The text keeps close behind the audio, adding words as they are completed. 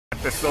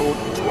Episode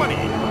 20,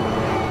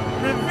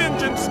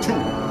 Revengeance 2,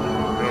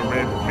 the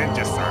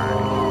Revengicide.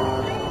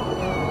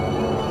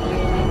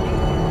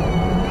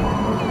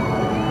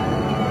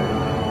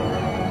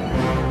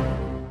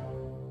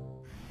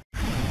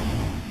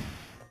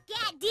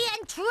 Get the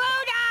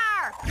intruder!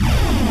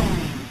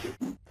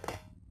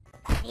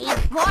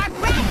 Need more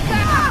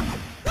pressure!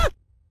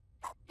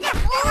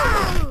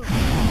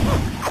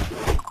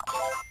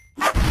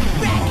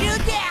 Back you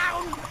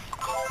down!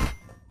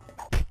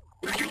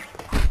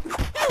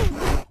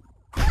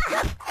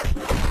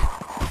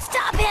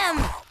 Stop him!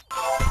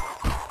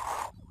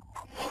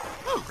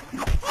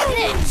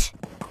 Finish!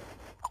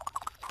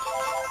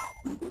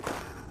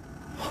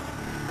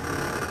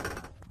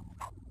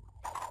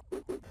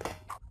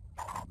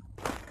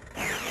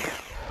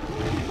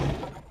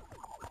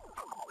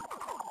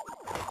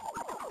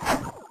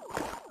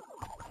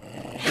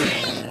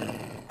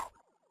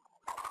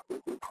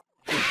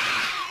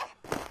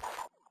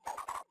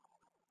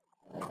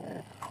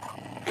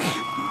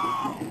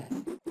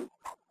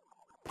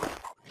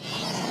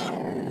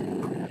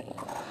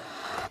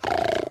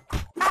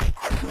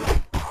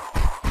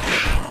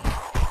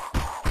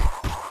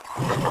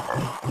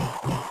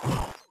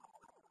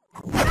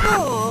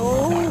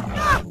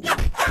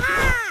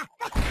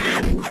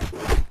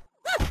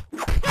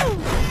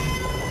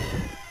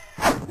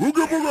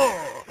 Ooga booga!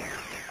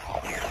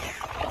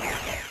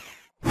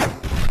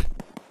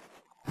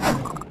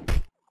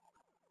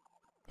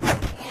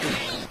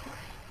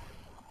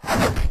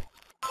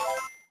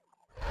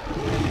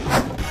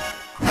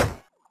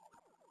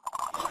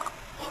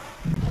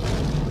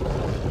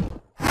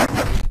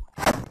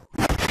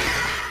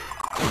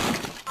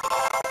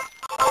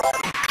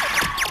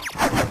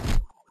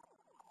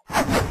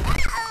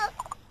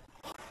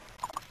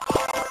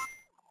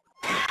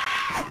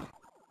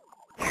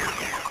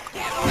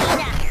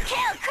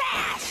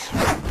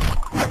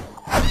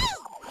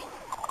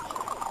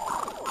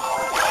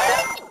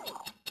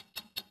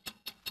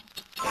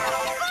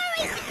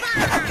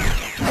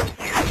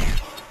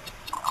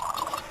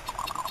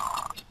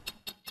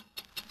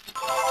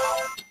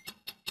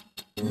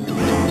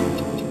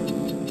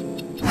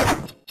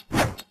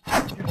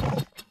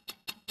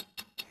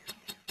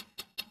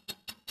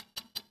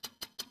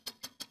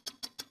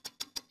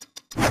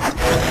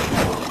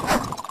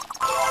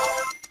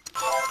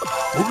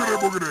 Boogity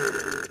boogity!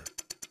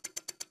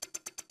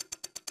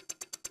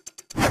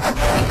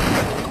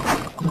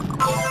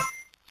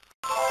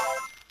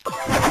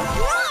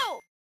 Whoa!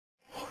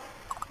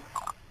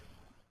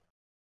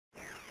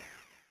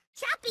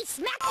 Choppy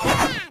smack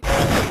that!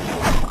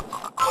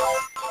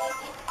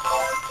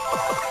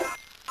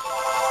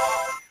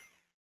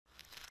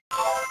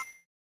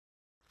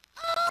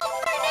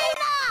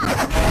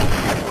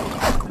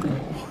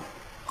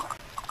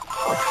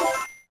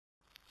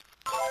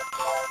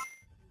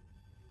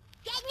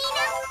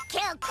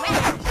 Kill Crash!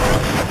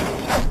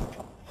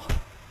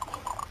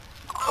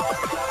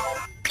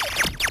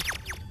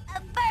 A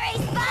furry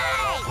spy!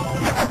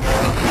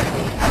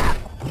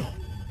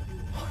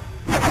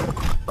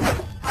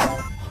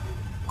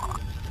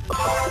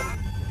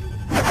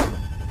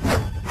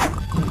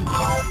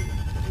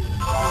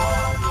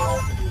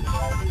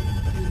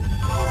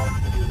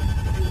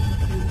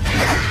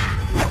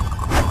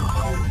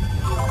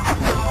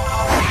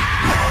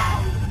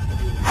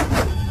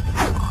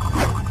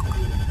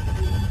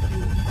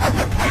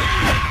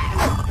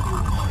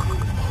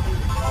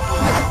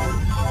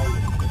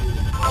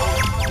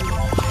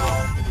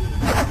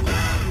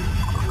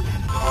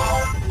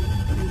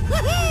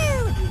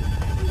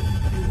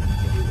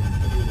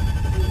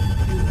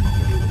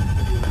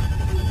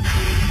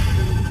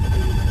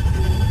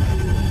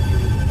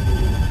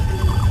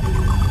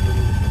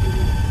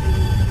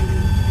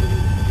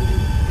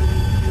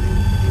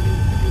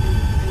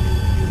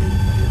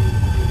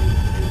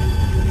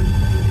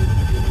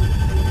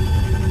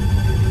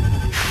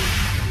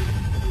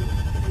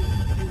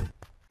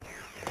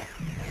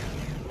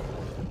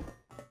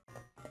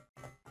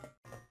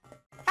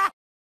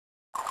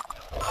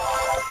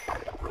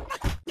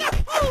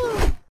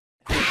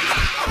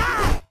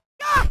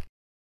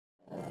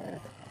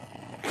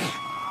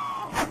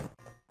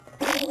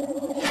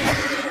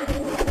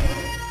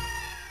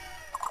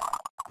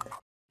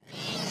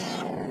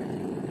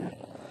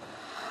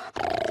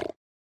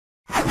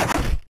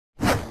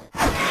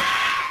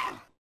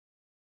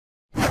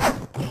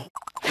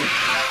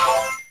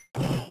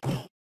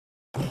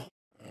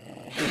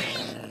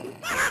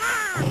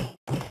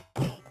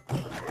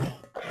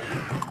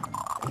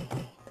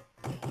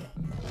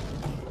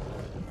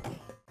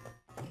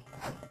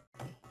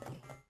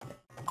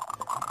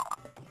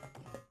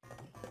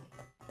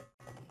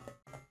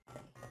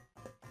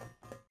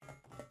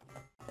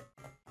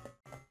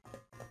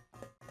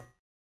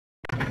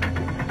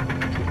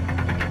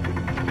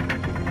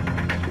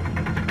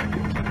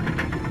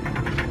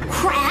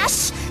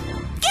 Crash!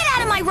 Get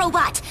out of my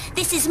robot!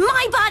 This is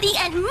my body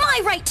and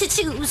my right to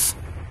choose!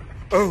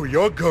 Oh,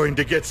 you're going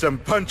to get some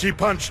punchy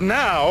punch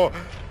now!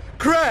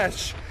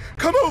 Crash!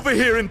 Come over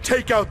here and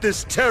take out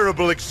this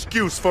terrible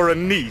excuse for a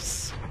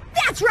niece!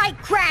 That's right,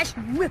 Crash,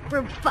 whip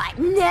her butt,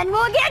 and then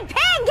we'll get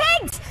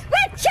pancakes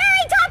with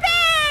cherry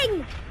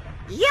topping!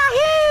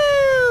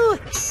 Yahoo!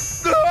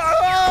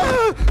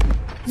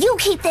 You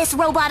keep this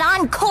robot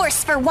on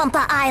course for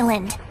Wumpa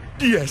Island.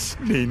 Yes,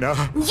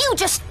 Nina. You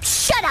just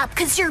shut up,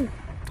 cause you're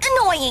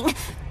annoying.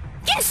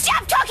 And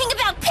stop talking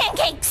about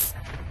pancakes!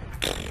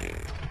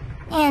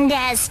 And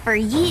as for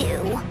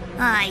you,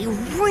 I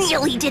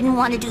really didn't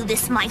want to do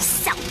this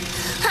myself.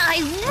 I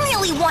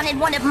really wanted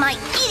one of my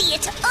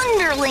idiot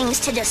underlings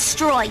to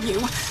destroy you.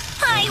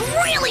 I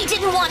really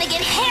didn't want to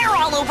get hair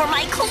all over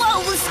my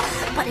clothes.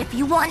 But if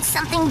you want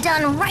something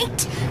done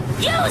right,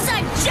 use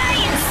a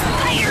giant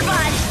spider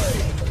bot!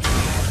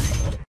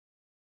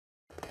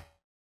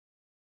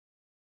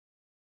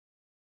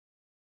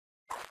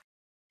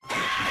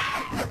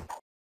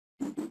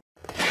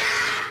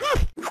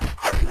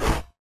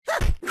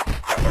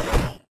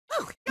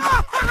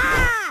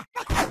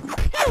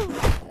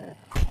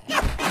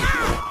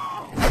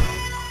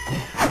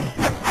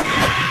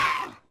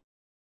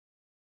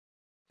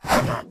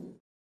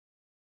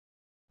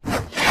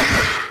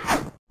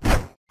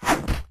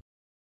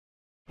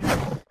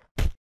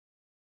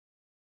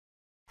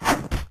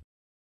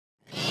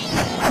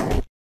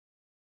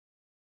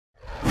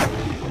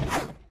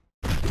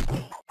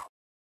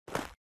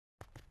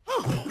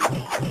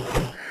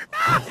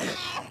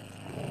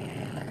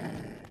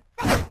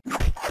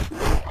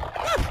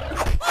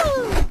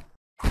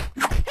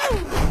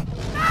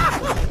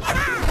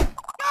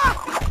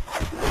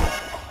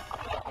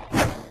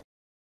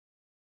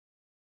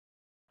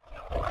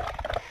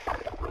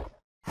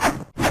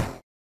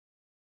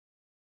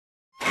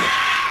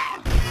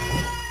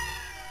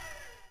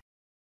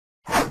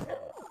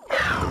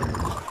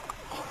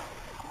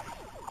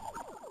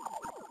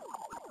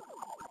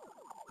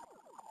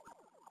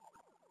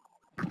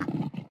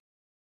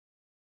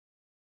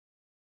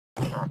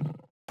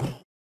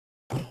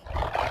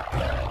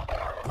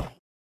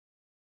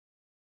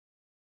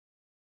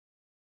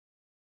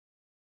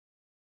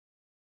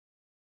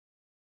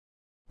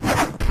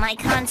 My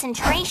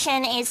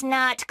concentration is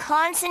not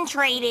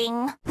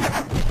concentrating.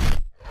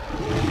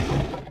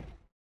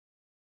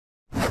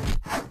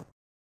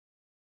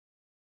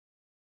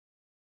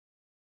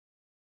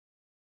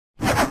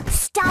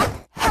 Stop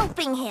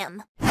helping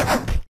him.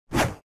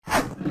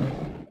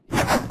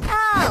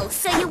 Oh,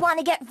 so you want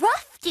to get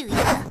rough, do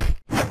you?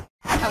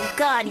 Oh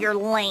god, you're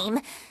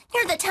lame.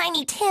 You're the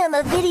Tiny Tim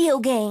of video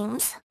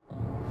games.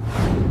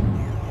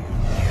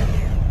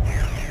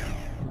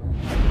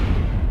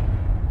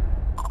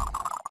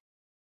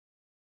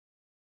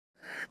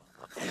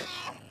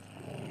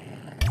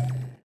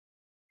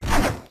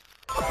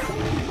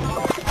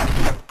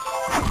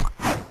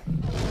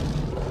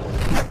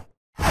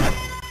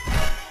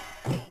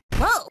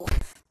 Whoa!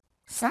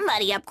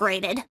 Somebody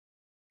upgraded.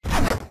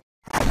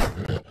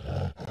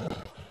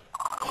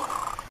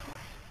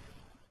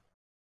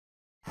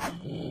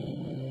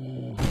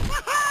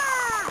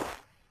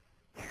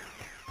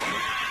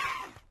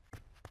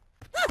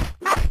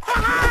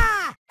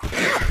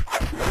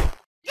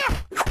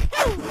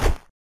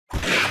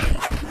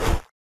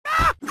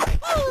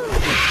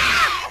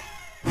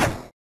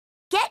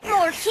 Get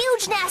more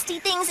huge nasty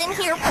things in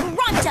here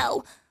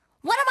pronto!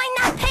 What am I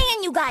not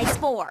paying you guys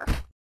for?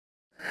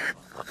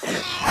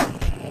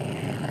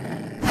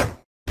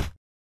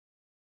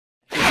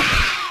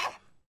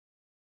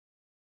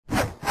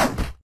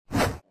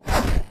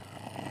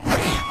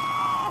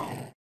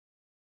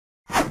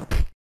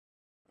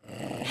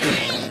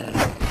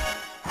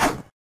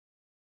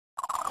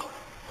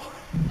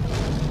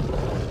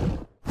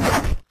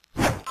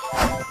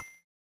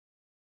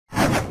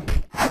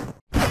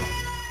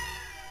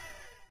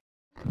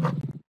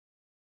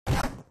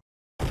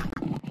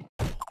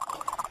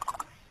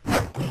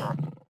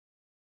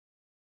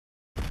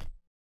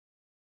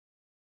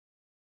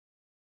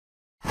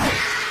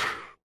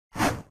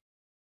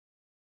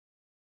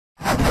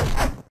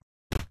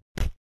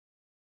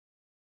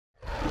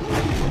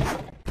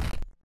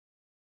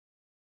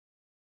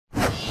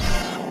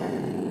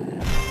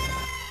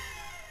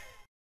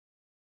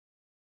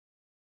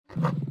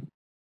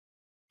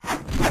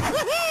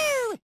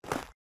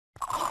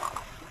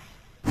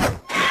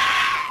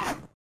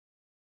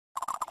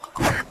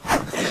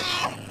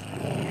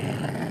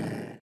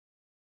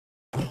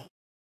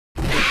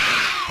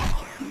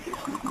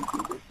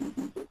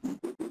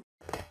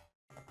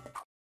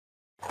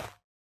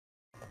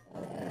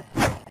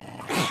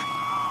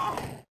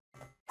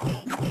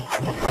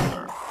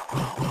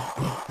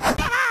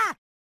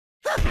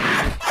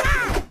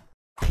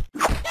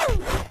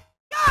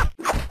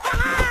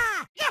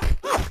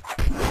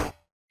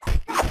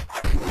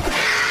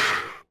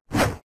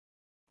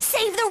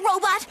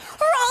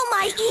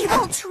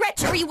 Evil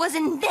treachery was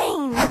in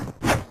vain!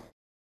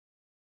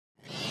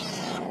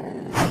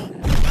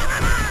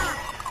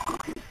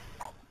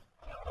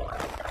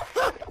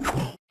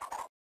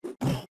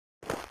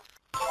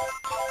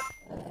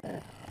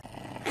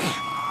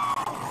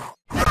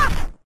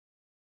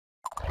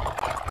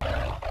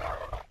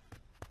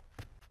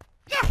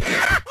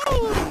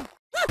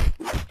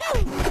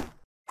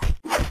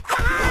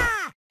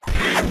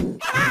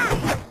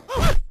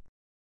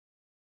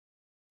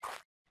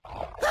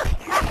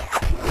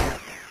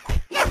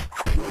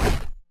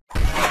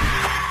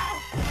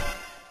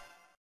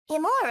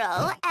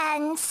 immoral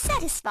and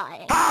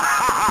satisfying.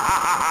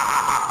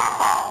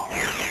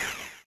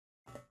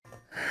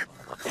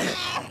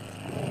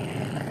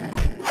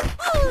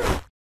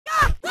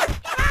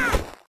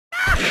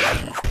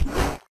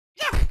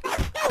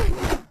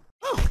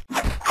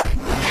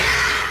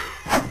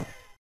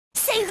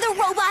 Save the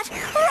robot,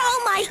 or all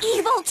my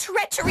evil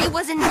treachery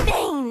was in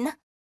vain!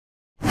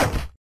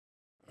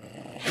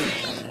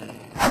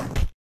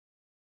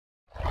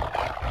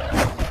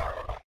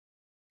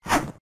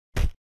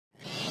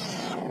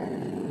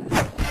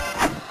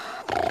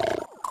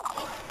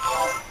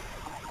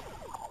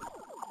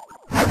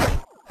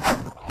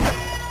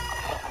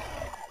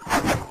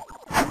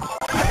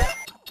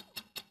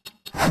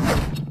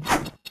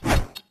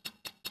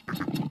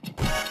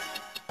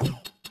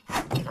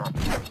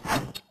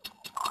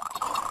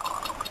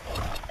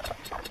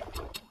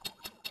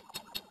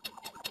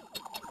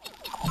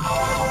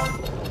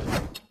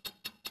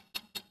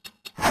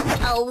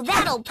 Oh,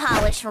 that'll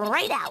polish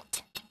right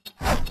out.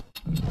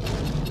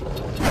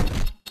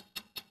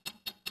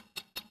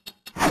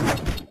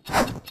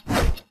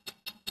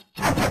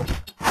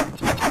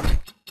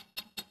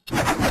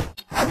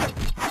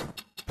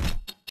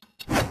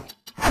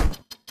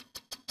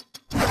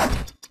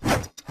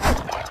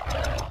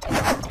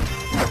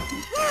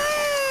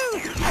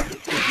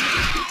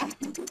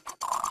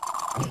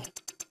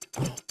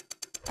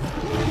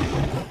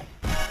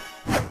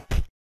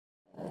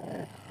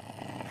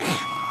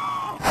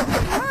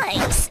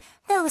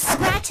 Those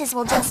scratches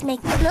will just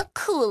make me look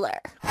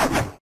cooler.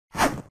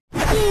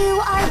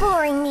 You are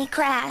boring me,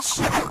 Crash.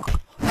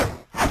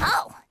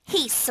 Oh,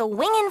 he's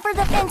swinging for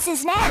the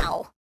fences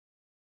now.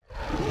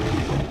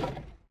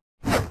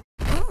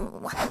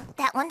 Ooh,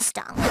 that one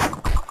stung.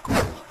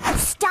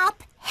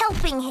 Stop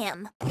helping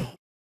him.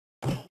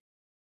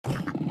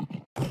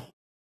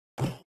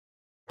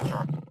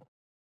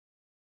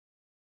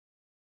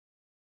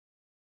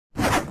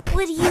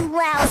 Would you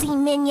lousy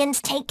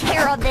minions take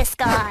care of this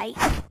guy?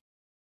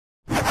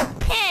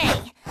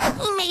 Hey,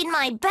 he made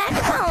my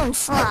backbone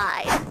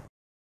slide.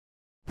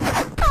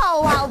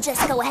 Oh, I'll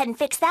just go ahead and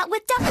fix that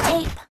with duct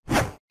tape.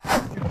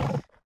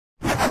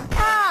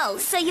 Oh,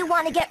 so you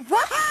want to get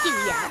rough, do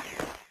ya?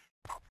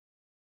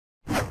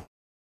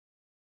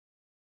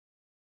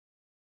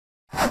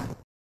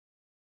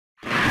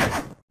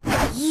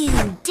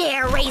 You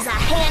dare raise a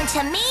hand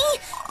to me,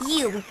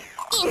 you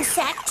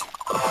insect!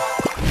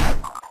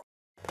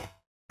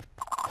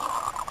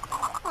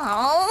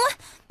 Oh,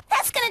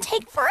 that's gonna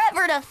take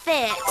forever to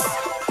fix.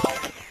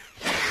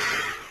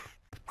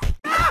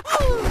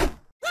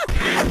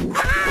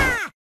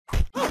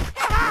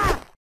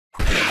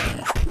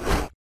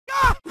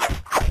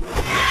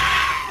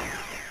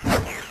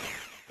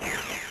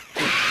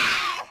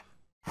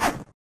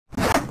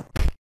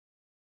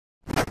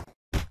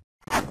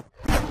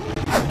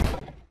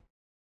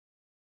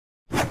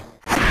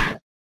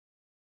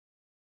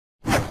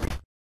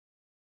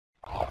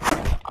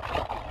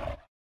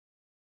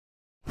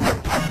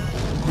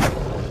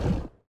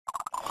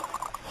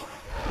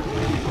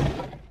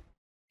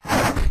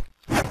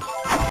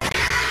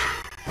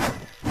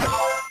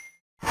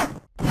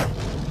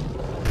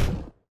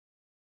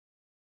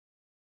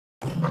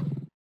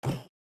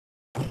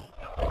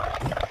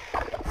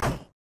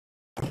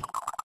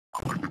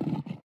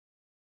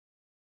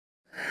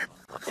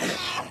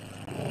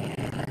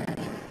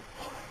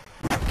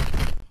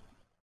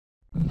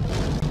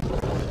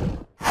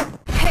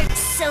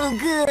 So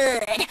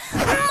good!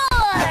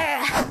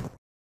 More!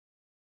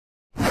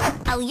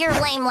 Oh, you're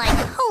lame like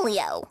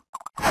polio.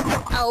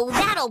 Oh,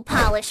 that'll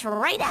polish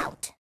right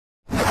out.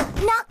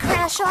 Knock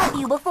Crash off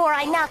you before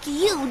I knock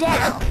you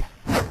down.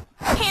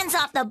 Hands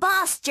off the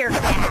boss,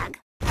 jerkbag.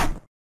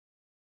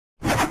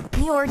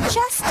 You're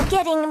just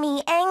getting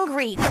me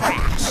angry,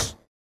 Crash.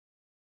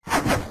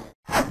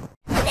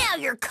 Now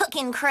you're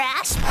cooking,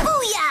 Crash.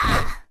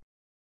 Booyah!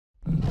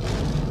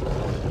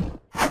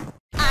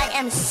 I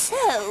am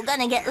so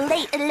gonna get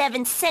late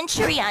 11th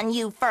century on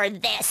you for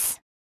this.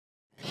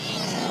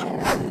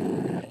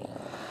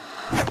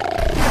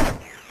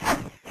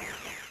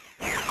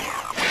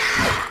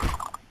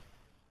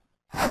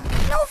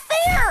 No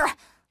fair!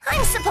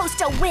 I'm supposed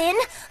to win.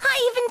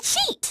 I even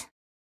cheat.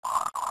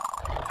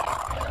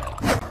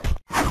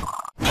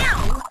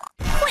 Ow!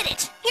 Quit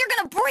it. You're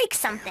gonna break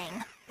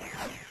something.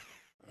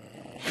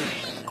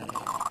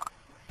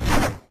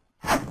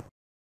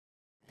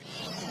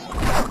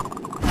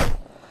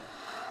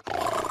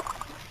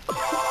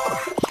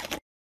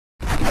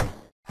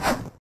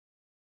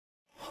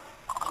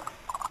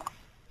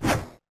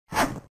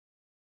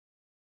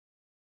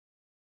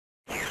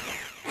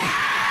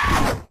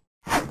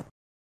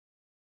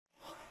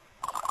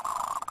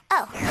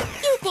 Oh,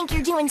 you think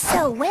you're doing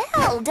so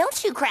well,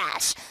 don't you,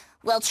 Crash?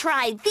 Well,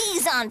 try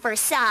these on for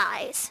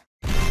size.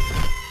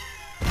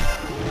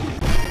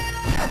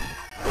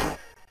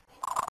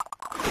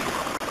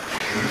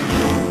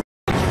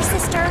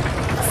 Sister,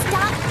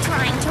 stop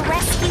trying to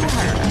rescue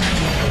her.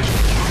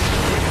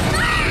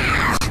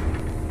 Ah!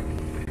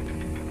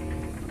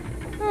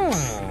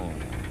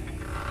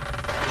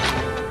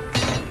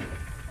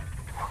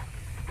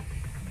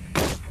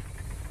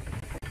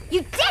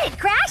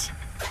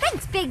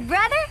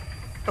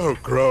 Oh,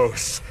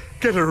 gross.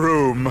 Get a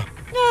room.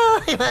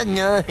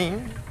 No.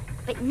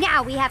 But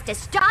now we have to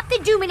stop the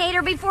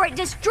Doominator before it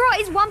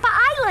destroys Wampa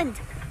Island.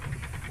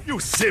 You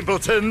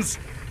simpletons!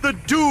 The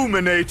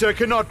Doominator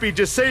cannot be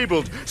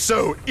disabled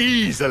so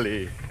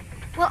easily.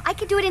 Well, I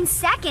could do it in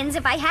seconds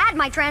if I had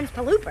my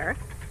transpalooper.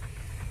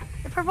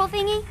 The purple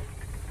thingy?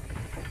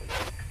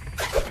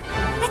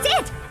 That's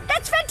it!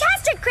 That's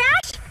fantastic,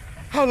 Crash!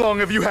 How long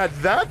have you had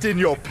that in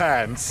your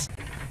pants?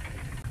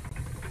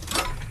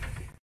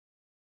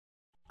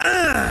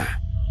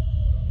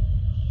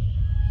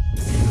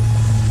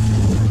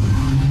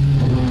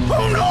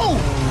 Oh no!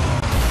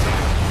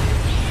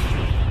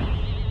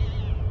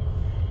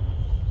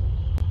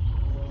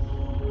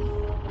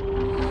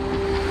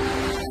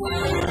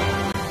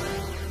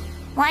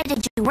 Why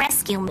did you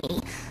rescue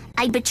me?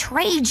 I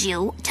betrayed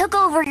you, took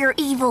over your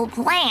evil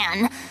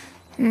plan,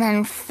 and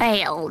then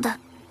failed.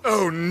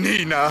 Oh,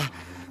 Nina!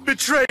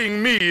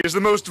 Betraying me is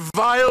the most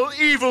vile,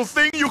 evil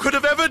thing you could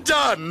have ever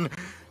done!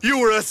 You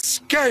were a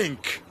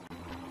skank!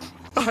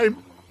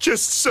 I'm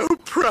just so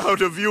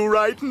proud of you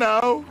right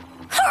now.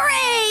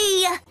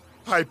 Hooray!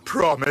 I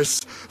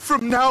promise,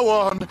 from now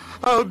on,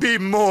 I'll be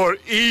more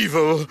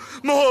evil,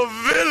 more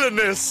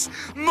villainous,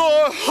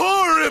 more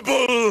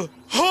horrible!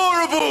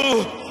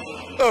 Horrible!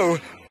 Oh,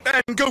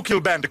 and go kill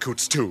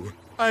bandicoots too.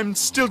 I'm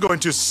still going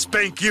to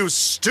spank you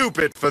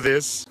stupid for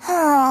this.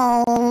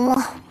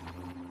 Oh.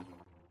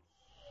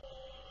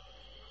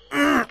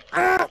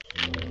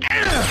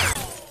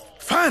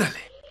 Finally!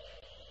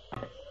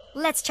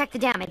 Let's check the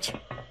damage.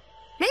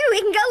 Maybe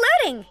we can go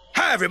looting.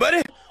 Hi,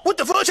 everybody! What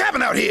the fudge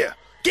happened out here?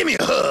 Give me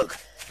a hug!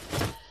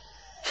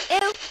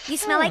 Ew, you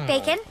smell like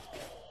bacon.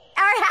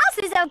 Our house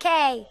is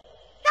okay.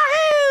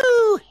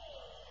 Yahoo!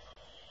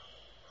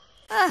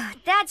 Oh,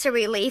 that's a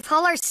relief.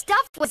 All our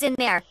stuff was in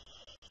there.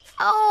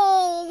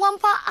 Oh,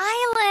 Wampa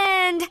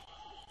Island.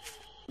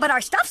 But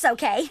our stuff's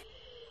okay.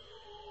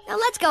 Now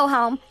let's go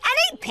home and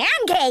eat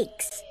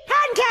pancakes.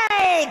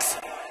 Pancakes!